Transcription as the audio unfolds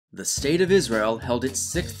The State of Israel held its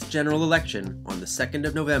sixth general election on the 2nd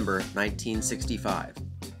of November, 1965.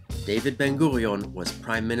 David Ben-Gurion was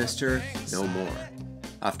Prime Minister no more.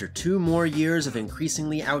 After 2 more years of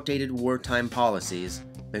increasingly outdated wartime policies,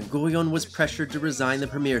 Ben-Gurion was pressured to resign the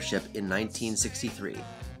premiership in 1963.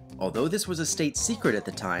 Although this was a state secret at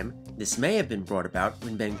the time, this may have been brought about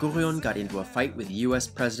when Ben-Gurion got into a fight with US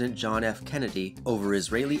President John F. Kennedy over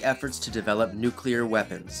Israeli efforts to develop nuclear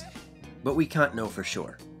weapons. But we can't know for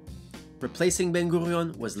sure. Replacing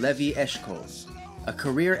Ben-Gurion was Levi Eshkol, a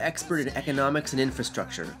career expert in economics and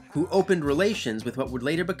infrastructure, who opened relations with what would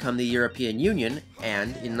later become the European Union and,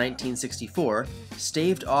 in 1964,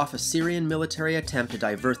 staved off a Syrian military attempt to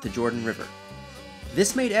divert the Jordan River.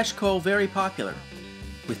 This made Eshkol very popular.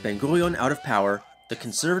 With Ben-Gurion out of power, the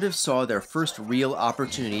Conservatives saw their first real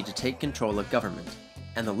opportunity to take control of government,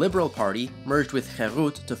 and the Liberal Party merged with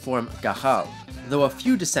Herut to form Gahal, though a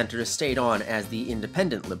few dissenters stayed on as the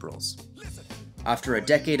Independent Liberals. After a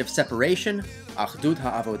decade of separation, Achdut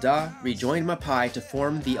HaAvodah rejoined Mapai to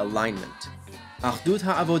form the Alignment. Achdut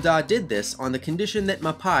HaAvodah did this on the condition that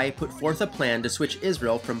Mapai put forth a plan to switch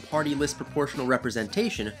Israel from party-list proportional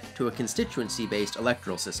representation to a constituency-based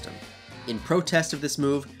electoral system. In protest of this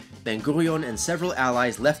move, Ben-Gurion and several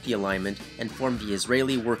allies left the Alignment and formed the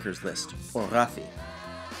Israeli Workers' List, or Rafi.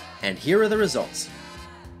 And here are the results.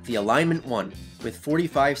 The Alignment won, with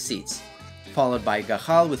 45 seats, followed by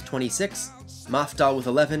Gahal with 26, Mafdal with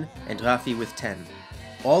 11, and Rafi with 10.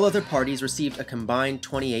 All other parties received a combined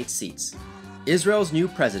 28 seats. Israel's new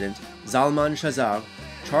president, Zalman Shazar,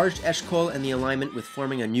 charged Eshkol and the Alignment with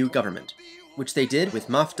forming a new government, which they did with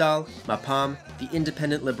Mafdal, Mapam, the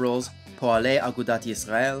Independent Liberals, Poalei Agudat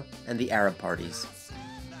Yisrael, and the Arab parties.